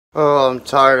Oh, I'm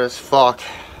tired as fuck.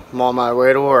 I'm on my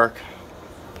way to work.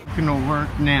 Walking to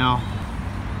work now.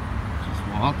 Just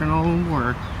walking on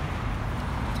work.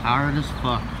 Tired as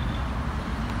fuck.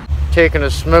 Taking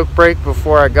a smoke break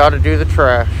before I gotta do the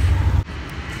trash.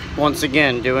 Once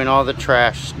again, doing all the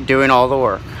trash, doing all the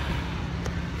work.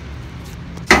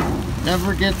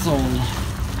 Never gets old.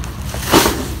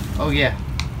 Oh yeah,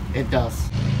 it does.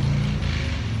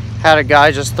 Had a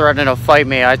guy just threaten to fight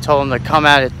me. I told him to come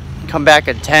back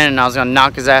at 10 and I was gonna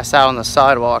knock his ass out on the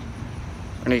sidewalk.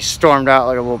 And he stormed out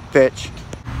like a little bitch.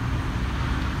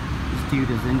 This dude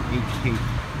is in a cape.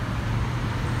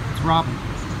 It's Robin.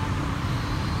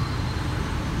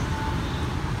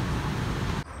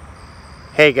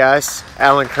 Hey guys,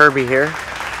 Alan Kirby here.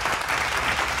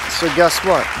 So guess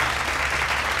what?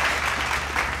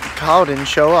 Kyle didn't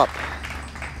show up.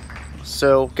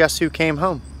 So guess who came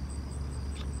home?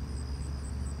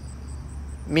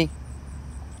 Me.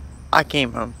 I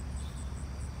came home.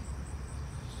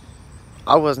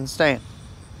 I wasn't staying.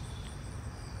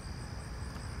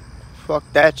 Fuck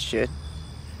that shit.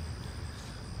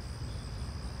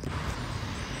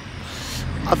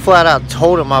 I flat out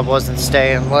told him I wasn't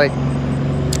staying. Like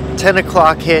 10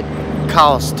 o'clock hit,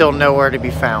 Kyle's still nowhere to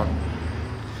be found.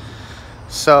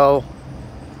 So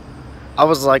I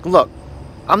was like, look,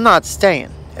 I'm not staying.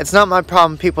 It's not my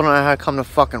problem people don't know how to come to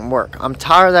fucking work. I'm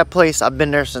tired of that place. I've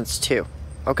been there since 2.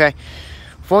 Okay?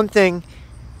 For one thing,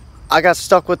 I got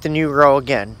stuck with the new girl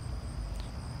again,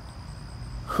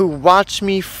 who watched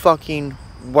me fucking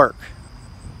work.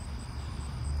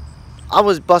 I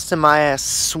was busting my ass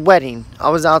sweating. I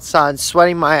was outside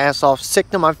sweating my ass off, sick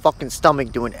to my fucking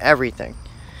stomach, doing everything.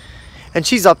 And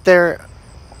she's up there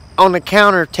on the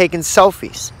counter taking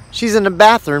selfies. She's in the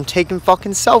bathroom taking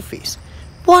fucking selfies.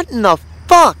 What in the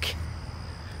fuck?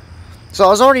 So I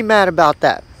was already mad about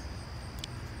that.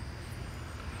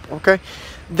 Okay?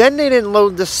 Then they didn't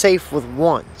load the safe with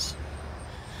ones.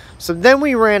 So then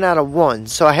we ran out of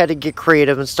ones. So I had to get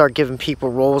creative and start giving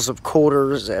people rolls of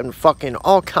quarters and fucking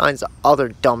all kinds of other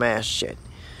dumbass shit.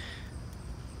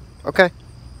 Okay?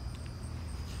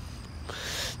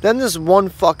 Then this one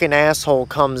fucking asshole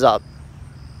comes up.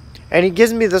 And he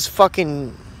gives me this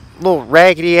fucking little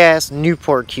raggedy ass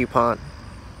Newport coupon.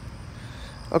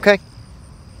 Okay?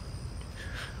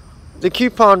 The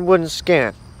coupon wouldn't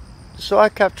scan. So I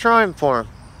kept trying for him.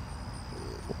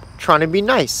 Trying to be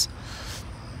nice.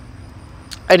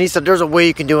 And he said, there's a way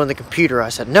you can do it on the computer. I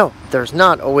said, no, there's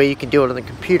not a way you can do it on the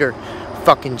computer,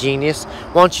 fucking genius.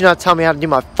 Why don't you not tell me how to do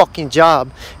my fucking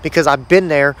job? Because I've been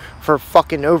there for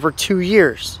fucking over 2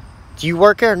 years. Do you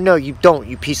work there? No, you don't,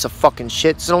 you piece of fucking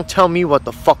shit. So don't tell me what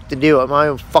the fuck to do at my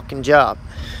own fucking job.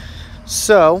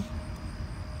 So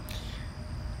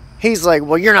he's like,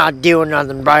 well, you're not doing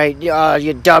nothing right, you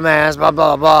dumbass, blah,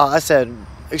 blah, blah. I said,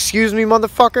 excuse me,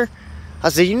 motherfucker? I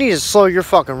said, you need to slow your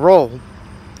fucking roll.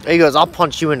 And he goes, I'll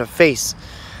punch you in the face.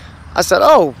 I said,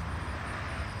 oh.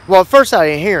 Well, at first I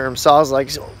didn't hear him, so I was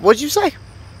like, what'd you say?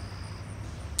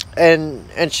 And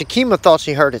Shakima thought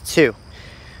she heard it too.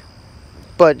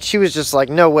 But she was just like,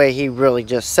 no way he really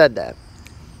just said that.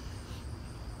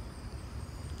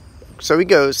 So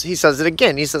he says it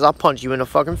again. He says, I'll punch you in the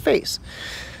fucking face.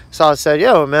 So I said,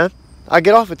 yo, man, I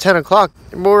get off at 10 o'clock.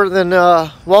 You're more than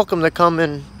welcome to come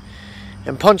and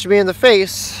punch me in the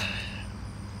face.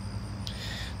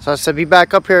 So I said, be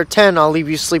back up here at 10. I'll leave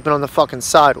you sleeping on the fucking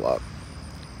sidewalk.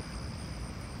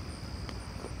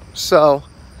 So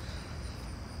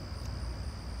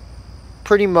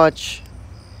pretty much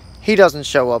he doesn't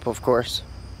show up, of course.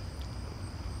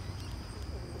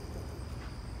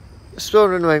 Still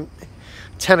when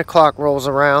 10 o'clock rolls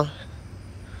around.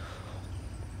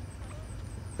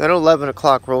 Then 11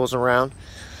 o'clock rolls around.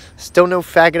 Still no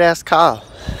faggot ass Kyle.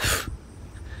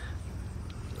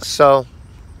 So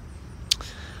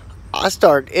I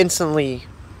start instantly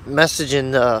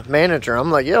messaging the manager. I'm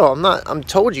like, yo, I'm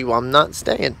told you I'm not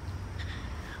staying.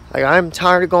 Like, I'm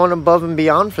tired of going above and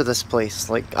beyond for this place.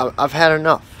 Like, I've had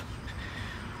enough.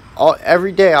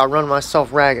 Every day I run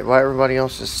myself ragged while everybody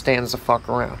else just stands the fuck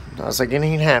around. I was like, it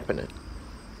ain't happening.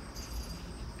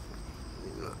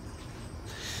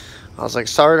 I was like,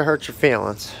 sorry to hurt your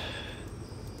feelings,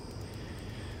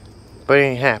 but it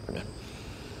ain't happening.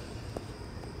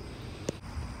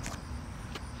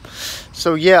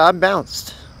 So yeah, I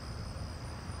bounced.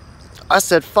 I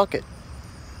said, fuck it.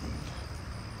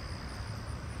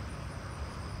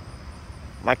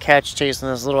 My cat's chasing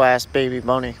this little ass baby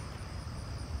bunny.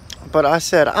 But I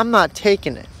said, I'm not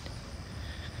taking it.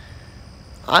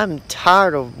 I'm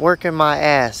tired of working my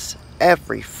ass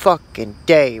every fucking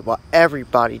day while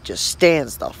everybody just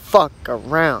stands the fuck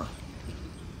around.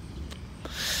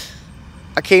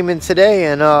 I I came in today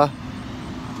and the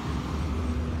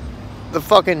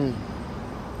fucking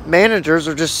managers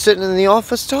are just sitting in the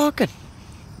office talking.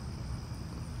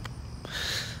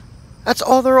 That's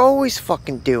all they're always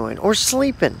fucking doing. Or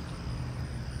sleeping.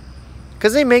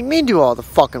 Because they make me do all the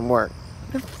fucking work.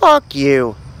 And fuck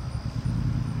you.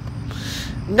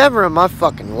 Never in my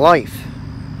fucking life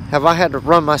have I had to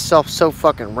run myself so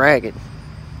fucking ragged.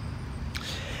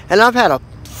 And I've had a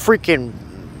freaking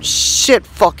shit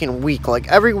fucking week. Like,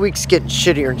 every week's getting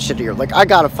shittier and shittier. Like, I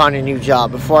gotta find a new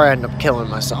job before I end up killing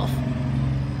myself.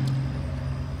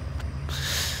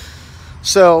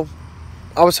 So,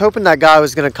 I was hoping that guy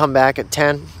was gonna come back at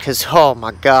 10. Because, oh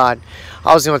my god,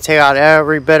 I was gonna take out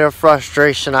every bit of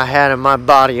frustration I had in my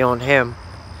body on him.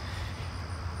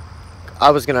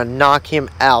 I was gonna knock him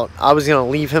out. I was gonna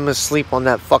leave him asleep on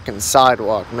that fucking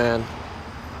sidewalk, man.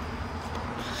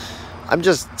 I'm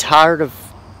just tired of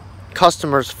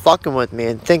customers fucking with me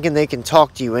and thinking they can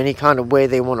talk to you any kind of way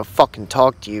they want to fucking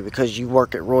talk to you because you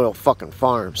work at Royal fucking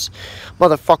Farms.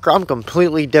 Motherfucker, I'm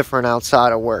completely different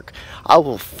outside of work. I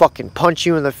will fucking punch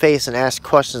you in the face and ask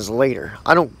questions later.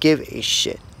 I don't give a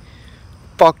shit.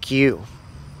 Fuck you.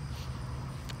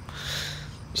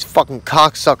 These fucking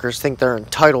cocksuckers think they're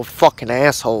entitled fucking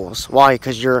assholes. Why?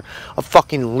 Because you're a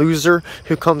fucking loser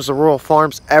who comes to Royal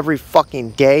Farms every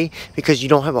fucking day because you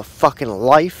don't have a fucking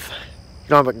life. You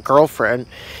don't have a girlfriend.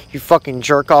 You fucking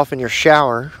jerk off in your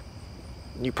shower.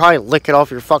 You probably lick it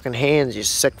off your fucking hands, you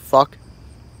sick fuck.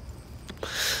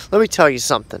 Let me tell you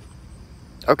something.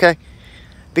 Okay?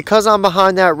 Because I'm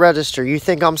behind that register, you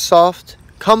think I'm soft?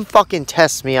 Come fucking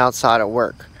test me outside of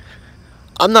work.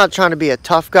 I'm not trying to be a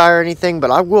tough guy or anything,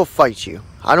 but I will fight you.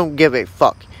 I don't give a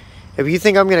fuck. If you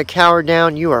think I'm going to cower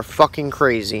down, you are fucking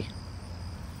crazy.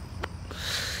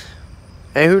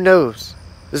 And who knows?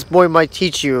 This boy might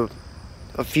teach you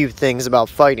a few things about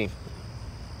fighting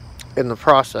in the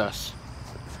process.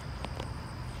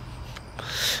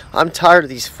 I'm tired of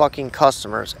these fucking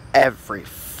customers every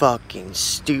fucking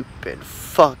stupid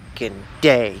fucking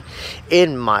day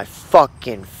in my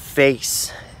fucking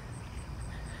face.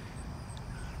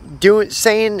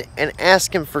 Saying and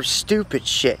asking for stupid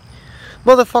shit.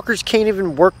 Motherfuckers can't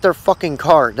even work their fucking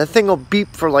card. That thing will beep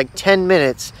for like 10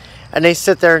 minutes and they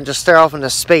sit there and just stare off into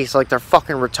space like they're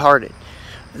fucking retarded.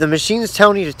 The machine's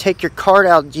telling you to take your card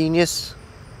out, genius.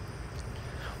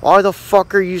 Why the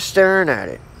fuck are you staring at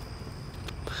it?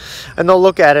 And they'll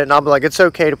look at it and I'll be like, it's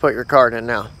okay to put your card in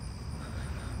now.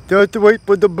 Do I have to wait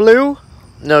for the blue?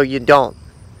 No, you don't.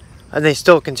 And they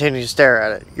still continue to stare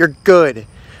at it. You're good.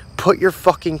 Put your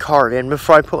fucking card in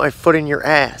before I put my foot in your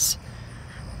ass.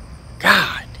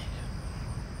 God.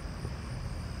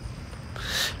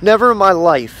 Never in my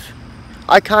life.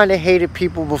 I kind of hated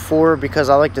people before because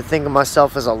I like to think of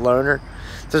myself as a loner.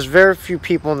 There's very few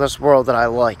people in this world that I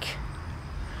like.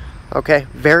 Okay?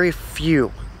 Very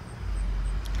few.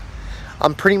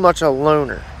 I'm pretty much a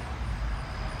loner.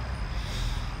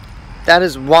 That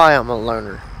is why I'm a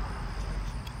loner.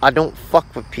 I don't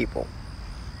fuck with people.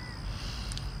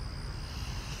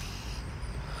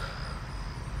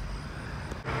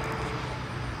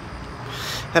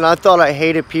 And I thought I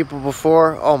hated people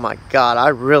before. Oh my god, I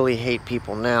really hate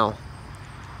people now.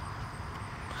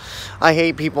 I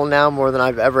hate people now more than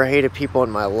I've ever hated people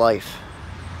in my life.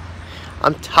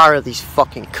 I'm tired of these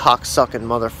fucking cocksucking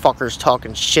motherfuckers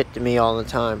talking shit to me all the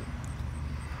time.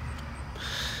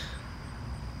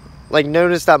 Like,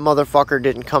 notice that motherfucker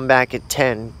didn't come back at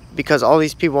 10 because all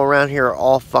these people around here are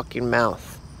all fucking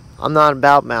mouth. I'm not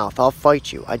about mouth. I'll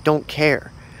fight you. I don't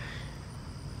care.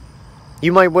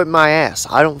 You might whip my ass.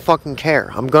 I don't fucking care.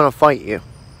 I'm gonna fight you.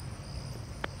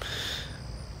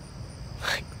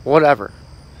 Whatever.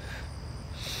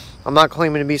 I'm not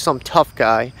claiming to be some tough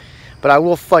guy, but I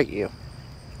will fight you.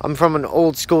 I'm from an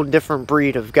old school different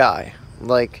breed of guy.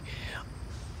 Like,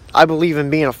 I believe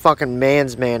in being a fucking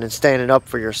man's man and standing up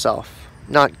for yourself.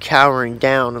 Not cowering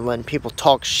down and letting people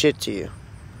talk shit to you.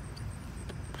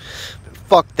 But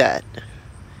fuck that.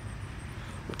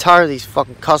 I'm tired of these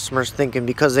fucking customers thinking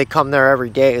because they come there every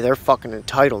day, they're fucking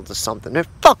entitled to something. And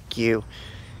fuck you.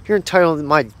 You're entitled to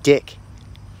my dick.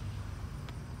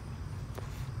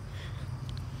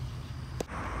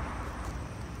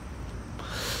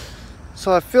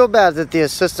 So I feel bad that the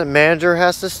assistant manager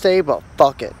has to stay, but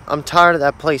fuck it. I'm tired of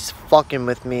that place fucking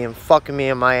with me and fucking me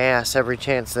in my ass every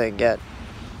chance they get.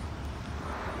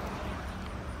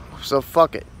 So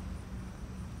fuck it.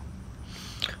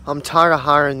 I'm tired of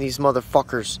hiring these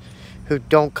motherfuckers who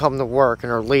don't come to work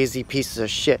and are lazy pieces of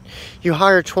shit. You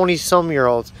hire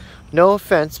 20-some-year-olds. No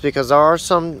offense, because there are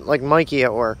some, like Mikey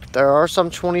at work, there are some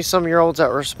 20-some-year-olds that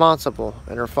are responsible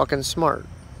and are fucking smart.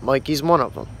 Mikey's one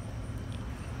of them.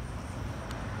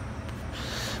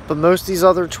 But most of these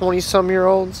other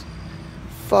 20-some-year-olds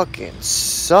fucking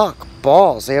suck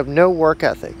balls. They have no work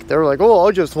ethic. They're like, oh,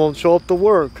 I just won't show up to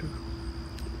work.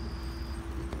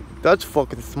 That's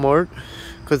fucking smart.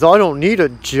 Because I don't need a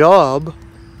job.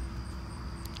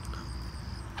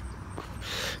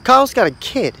 Kyle's got a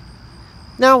kid.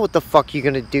 Now what the fuck you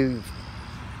gonna do?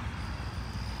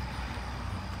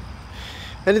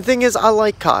 And the thing is, I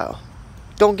like Kyle.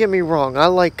 Don't get me wrong, I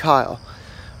like Kyle.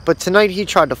 But tonight he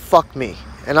tried to fuck me.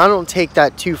 And I don't take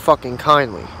that too fucking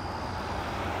kindly.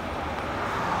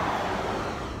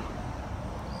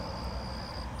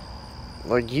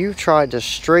 Like, you tried to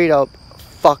straight up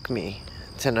fuck me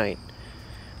tonight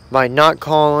by not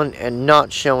calling and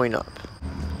not showing up.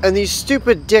 And these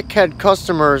stupid dickhead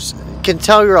customers can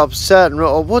tell you're upset and,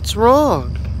 oh, what's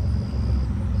wrong?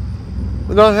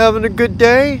 We're not having a good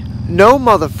day? No,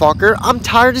 motherfucker. I'm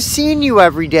tired of seeing you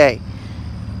every day.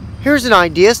 Here's an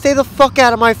idea. Stay the fuck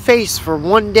out of my face for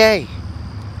one day.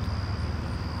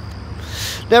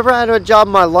 Never had a job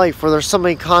in my life where there's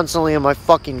somebody constantly in my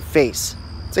fucking face.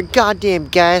 It's a goddamn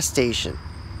gas station.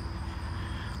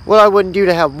 What I wouldn't do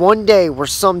to have one day where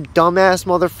some dumbass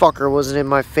motherfucker wasn't in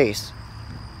my face.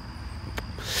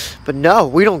 But no,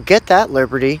 we don't get that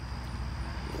liberty.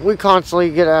 We constantly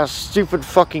get asked stupid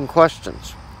fucking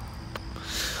questions.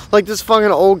 Like this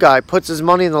fucking old guy puts his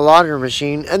money in the lottery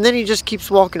machine and then he just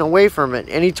keeps walking away from it.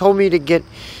 And he told me to get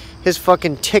his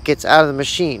fucking tickets out of the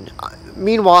machine.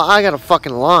 Meanwhile, I got a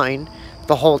fucking line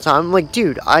the whole time. I'm like,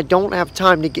 dude, I don't have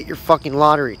time to get your fucking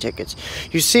lottery tickets.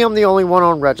 You see I'm the only one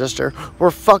on register.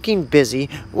 We're fucking busy.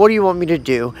 What do you want me to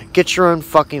do? Get your own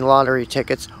fucking lottery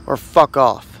tickets or fuck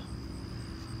off.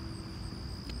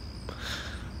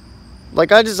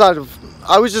 Like, I decided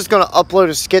I was just going to upload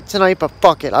a skit tonight, but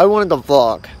fuck it. I wanted to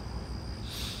vlog.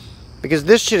 Because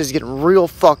this shit is getting real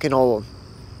fucking old.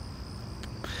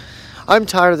 I'm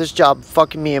tired of this job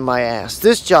fucking me in my ass.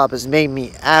 This job has made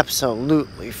me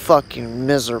absolutely fucking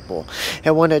miserable.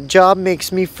 And when a job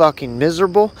makes me fucking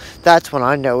miserable, that's when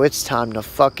I know it's time to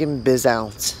fucking biz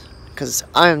out. Because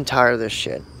I am tired of this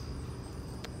shit.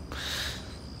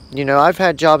 You know, I've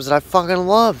had jobs that I fucking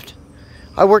loved.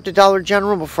 I worked at Dollar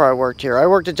General before I worked here. I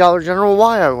worked at Dollar General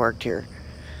while I worked here.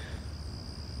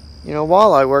 You know,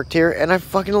 while I worked here, and I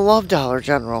fucking love Dollar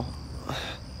General.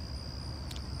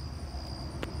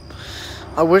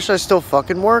 I wish I still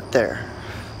fucking worked there.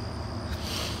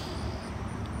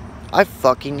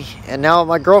 And now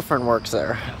my girlfriend works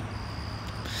there.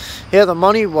 Yeah, the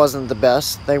money wasn't the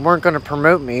best. They weren't going to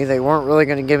promote me. They weren't really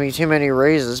going to give me too many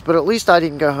raises. But at least I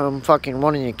didn't go home fucking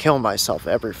wanting to kill myself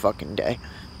every fucking day.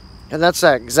 And that's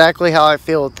exactly how I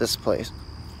feel at this place.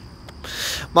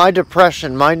 My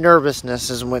depression, my nervousness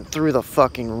has went through the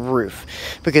fucking roof.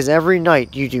 Because every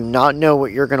night you do not know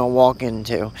what you're going to walk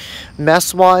into.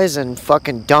 Mess-wise and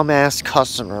fucking dumbass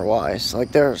customer-wise.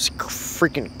 Like, there's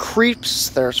freaking creeps.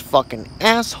 There's fucking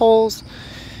assholes.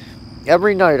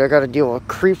 Every night I got to deal with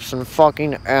creeps and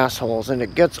fucking assholes. And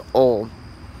it gets old.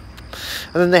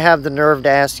 And then they have the nerve to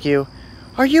ask you,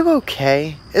 are you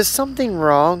okay? Is something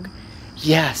wrong?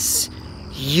 Yes,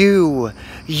 you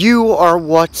are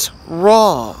what's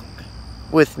wrong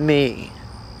with me.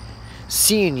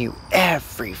 Seeing you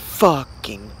every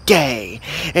fucking day,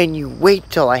 and you wait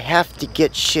till I have to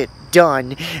get shit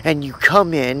done, and you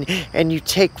come in, and you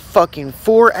take fucking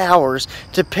 4 hours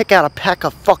to pick out a pack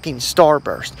of fucking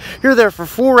Starburst. You're there for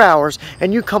 4 hours,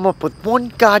 and you come up with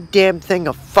one goddamn thing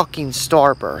of fucking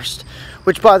Starburst.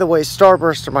 Which, by the way,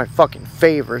 Starburst are my fucking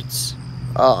favorites.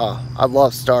 I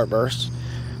love Starburst.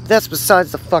 That's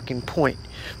besides the fucking point.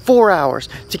 4 hours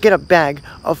to get a bag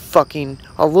of fucking,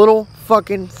 a little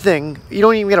fucking thing. You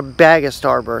don't even get a bag of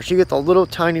Starburst. You get the little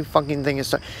tiny fucking thing of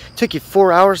Starburst. Took you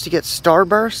 4 hours to get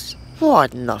Starburst?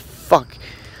 What in the fuck?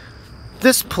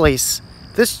 This place,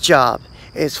 this job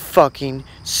is fucking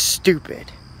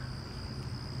stupid.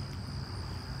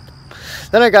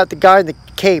 Then I got the guy in the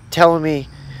cape telling me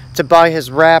to buy his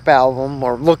rap album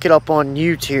or look it up on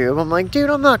YouTube. I'm like, dude,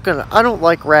 I don't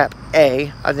like rap.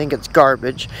 A, I think it's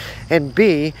garbage. And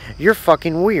B, you're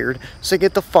fucking weird. So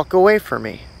get the fuck away from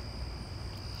me.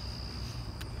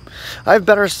 I have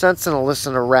better sense than to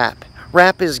listen to rap.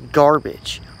 Rap is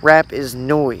garbage. Rap is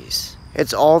noise.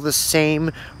 It's all the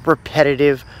same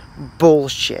repetitive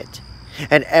bullshit.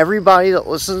 And everybody that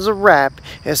listens to rap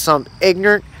is some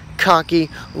ignorant, cocky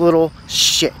little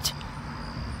shit.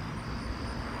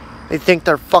 They think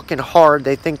they're fucking hard,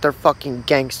 they think they're fucking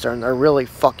gangster, and they're really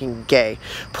fucking gay.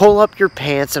 Pull up your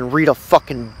pants and read a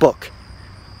fucking book.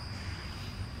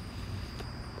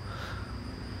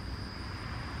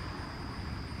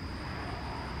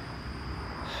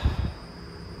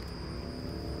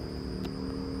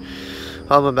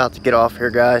 I'm about to get off here,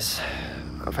 guys.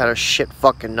 I've had a shit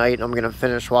fucking night. I'm gonna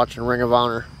finish watching Ring of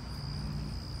Honor.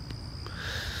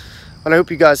 But I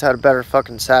hope you guys had a better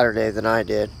fucking Saturday than I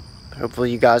did.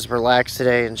 Hopefully you guys relaxed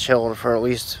today and chilled for at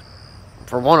least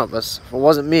for one of us. If it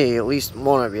wasn't me, at least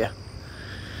one of you.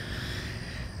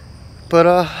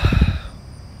 But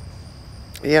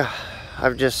yeah,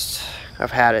 I've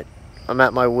had it. I'm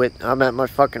at my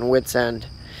fucking wit's end.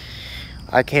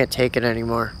 I can't take it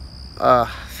anymore.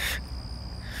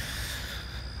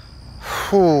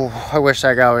 I wish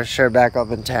that guy was showed back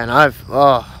up in 10. I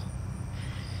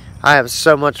have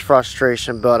so much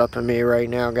frustration built up in me right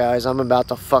now, guys. I'm about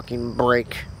to fucking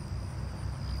break.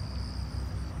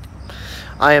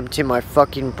 I am to my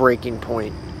fucking breaking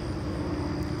point.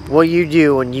 What you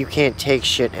do when you can't take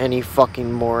shit any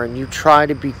fucking more, and you try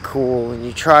to be cool, and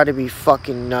you try to be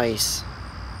fucking nice.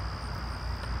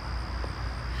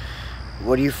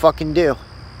 What do you fucking do?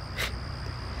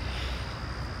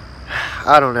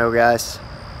 I don't know, guys.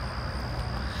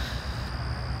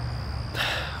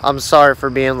 I'm sorry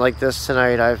for being like this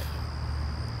tonight. I'm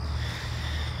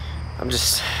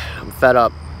fed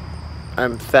up.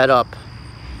 I'm fed up.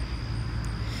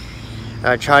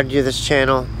 I tried to do this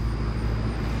channel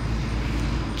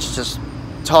to just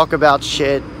talk about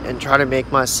shit and try to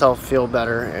make myself feel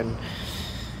better, and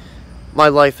my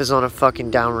life is on a fucking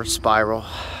downward spiral.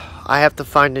 I have to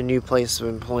find a new place of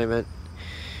employment.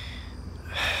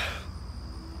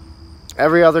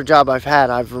 Every other job I've had,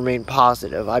 I've remained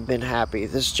positive. I've been happy.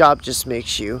 This job just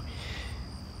makes you...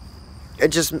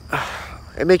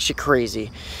 It makes you crazy.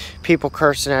 People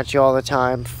cursing at you all the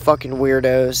time. Fucking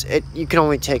weirdos. You can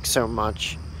only take so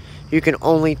much. You can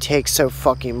only take so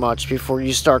fucking much before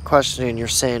you start questioning your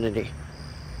sanity.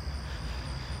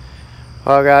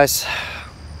 Well, guys.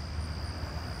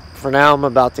 For now, I'm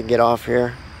about to get off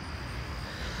here.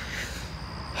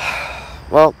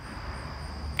 Well...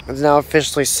 It's now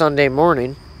officially Sunday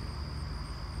morning,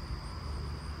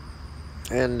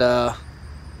 and I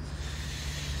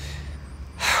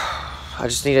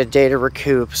just need a day to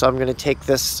recoup, so I'm going to take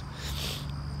this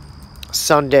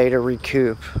Sunday to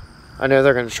recoup. I know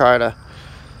they're going to try to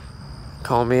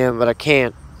call me in, but I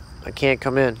can't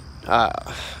come in.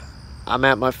 I'm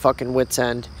at my fucking wit's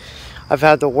end. I've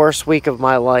had the worst week of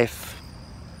my life.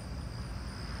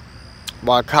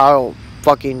 While Kyle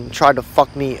fucking tried to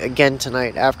fuck me again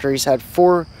tonight after he's had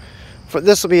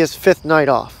this will be his 5th night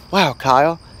off. Wow,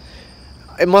 Kyle.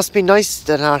 It must be nice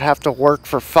to not have to work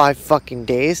for 5 fucking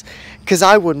days, because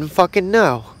I wouldn't fucking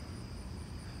know.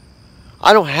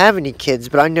 I don't have any kids,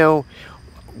 but I know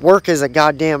work is a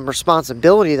goddamn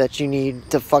responsibility that you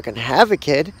need to fucking have a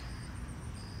kid.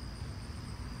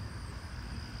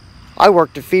 I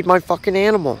work to feed my fucking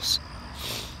animals.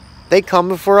 They come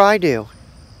before I do.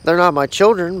 They're not my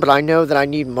children, but I know that I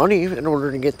need money in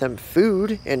order to get them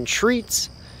food and treats.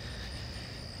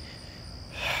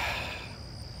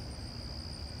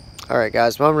 Alright,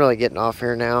 guys, well, I'm really getting off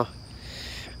here now.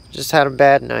 Just had a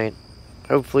bad night.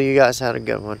 Hopefully you guys had a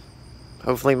good one.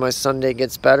 Hopefully my Sunday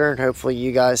gets better, and hopefully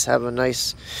you guys have a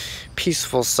nice,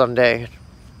 peaceful Sunday.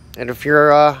 And if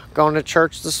you're going to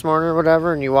church this morning or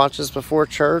whatever, and you watch this before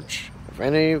church, if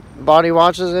anybody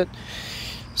watches it,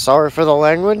 sorry for the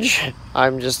language.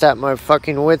 I'm just at my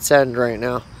fucking wit's end right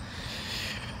now.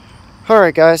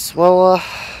 Alright, guys. Well,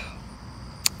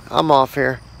 I'm off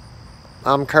here.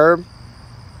 I'm Kirby.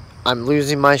 I'm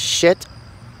losing my shit.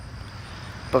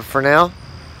 But for now,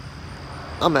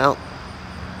 I'm out.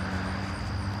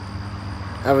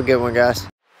 Have a good one, guys.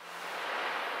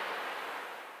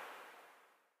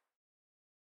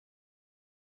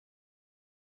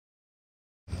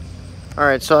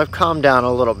 Alright, so I've calmed down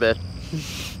a little bit.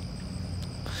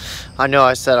 I know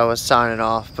I said I was signing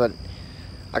off, but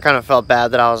I kind of felt bad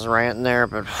that I was ranting there,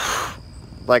 but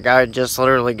like I had just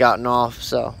literally gotten off,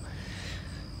 so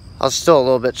I was still a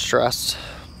little bit stressed.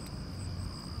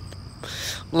 I'm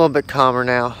a little bit calmer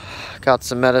now. Got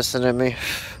some medicine in me.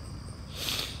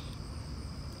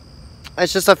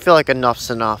 It's just I feel like enough's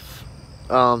enough.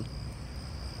 I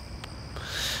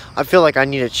feel like I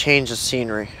need a change of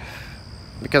scenery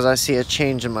because I see a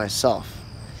change in myself.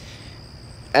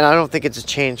 And I don't think it's a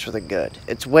change for the good.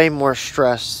 It's way more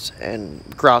stressed and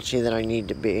grouchy than I need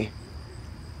to be.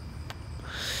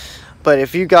 But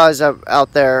if you guys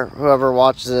out there, whoever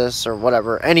watches this or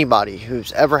whatever, anybody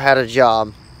who's ever had a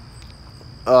job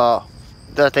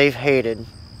that they've hated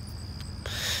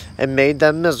and made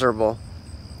them miserable,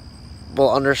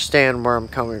 will understand where I'm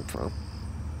coming from.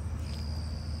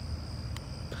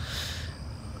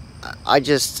 I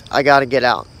gotta get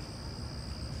out.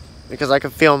 Because I can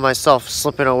feel myself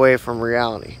slipping away from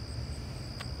reality.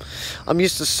 I'm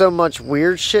used to so much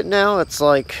weird shit now. It's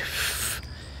like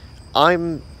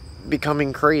I'm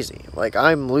becoming crazy. Like,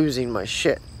 I'm losing my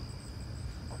shit.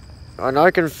 And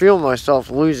I can feel myself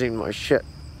losing my shit.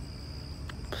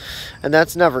 And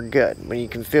that's never good, when you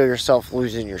can feel yourself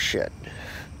losing your shit.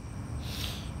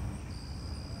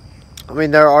 I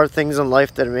mean, there are things in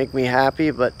life that make me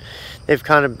happy, but they've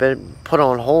kind of been put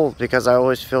on hold because I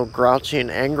always feel grouchy and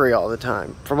angry all the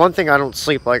time. For one thing, I don't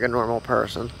sleep like a normal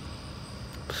person.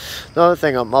 The other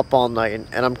thing, I'm up all night,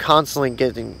 and I'm constantly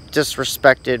getting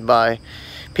disrespected by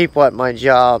people at my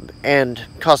job and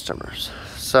customers.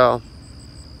 So,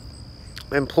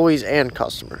 employees and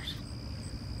customers.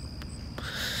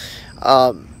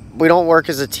 We don't work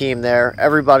as a team there.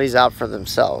 Everybody's out for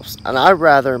themselves. And I'd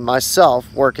rather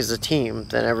myself work as a team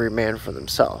than every man for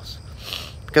themselves.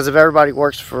 Because if everybody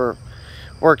works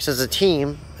as a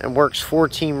team and works for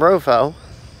Team Rofo,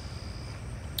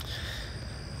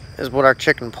 is what our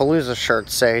Chicken Palooza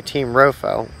shirts say, Team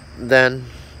Rofo, then,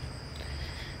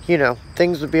 you know,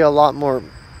 things would be a lot more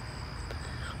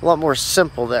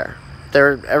simple there.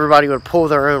 Everybody would pull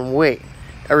their own weight.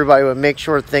 Everybody would make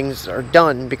sure things are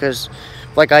done, because,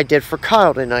 like I did for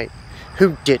Kyle tonight,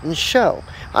 who didn't show.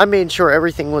 I made sure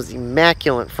everything was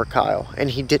immaculate for Kyle, and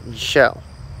he didn't show.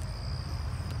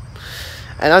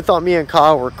 And I thought me and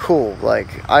Kyle were cool.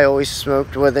 Like, I always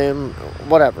smoked with him,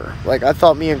 whatever. Like, I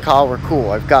thought me and Kyle were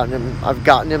cool. I've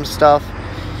gotten him stuff,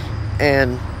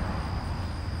 and,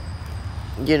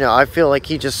 you know, I feel like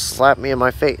he just slapped me in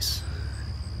my face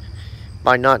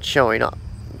by not showing up.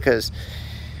 Because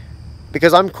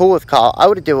I'm cool with Kyle. I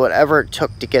would have did whatever it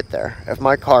took to get there if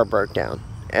my car broke down.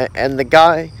 And the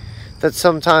guy that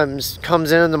sometimes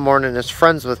comes in the morning is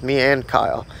friends with me and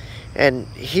Kyle. And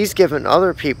he's given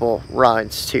other people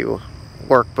rides to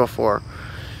work before.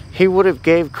 He would have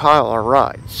gave Kyle a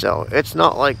ride. So it's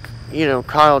not like, you know,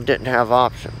 Kyle didn't have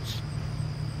options.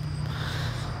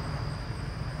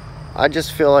 I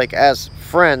just feel like as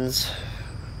friends,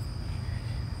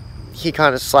 he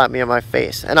kind of slapped me in my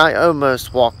face. And I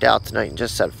almost walked out tonight and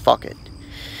just said, fuck it.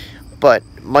 But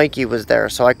Mikey was there,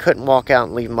 so I couldn't walk out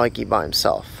and leave Mikey by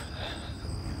himself.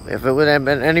 If it would have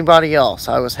been anybody else,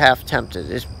 I was half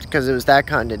tempted. It's because it was that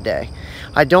kind of day.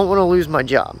 I don't want to lose my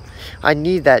job. I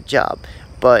need that job.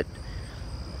 But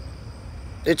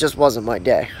it just wasn't my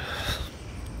day.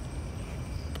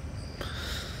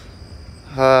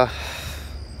 But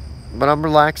I'm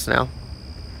relaxed now.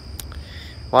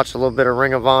 Watched a little bit of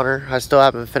Ring of Honor. I still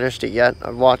haven't finished it yet.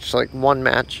 I've watched like one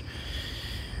match,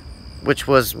 which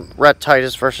was Rhett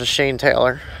Titus versus Shane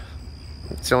Taylor.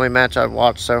 It's the only match I've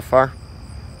watched so far.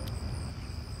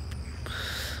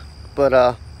 But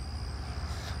I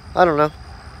don't know.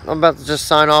 I'm about to just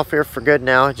sign off here for good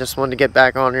now. I just wanted to get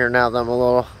back on here now that I'm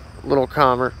a little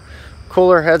calmer.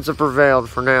 Cooler heads have prevailed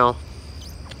for now.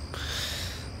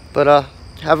 But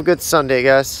have a good Sunday,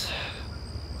 guys.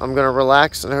 I'm gonna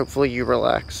relax, and hopefully you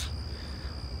relax.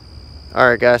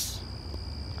 Alright, guys.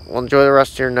 Well, enjoy the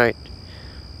rest of your night.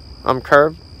 I'm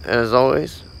Kirby, and as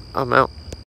always, I'm out.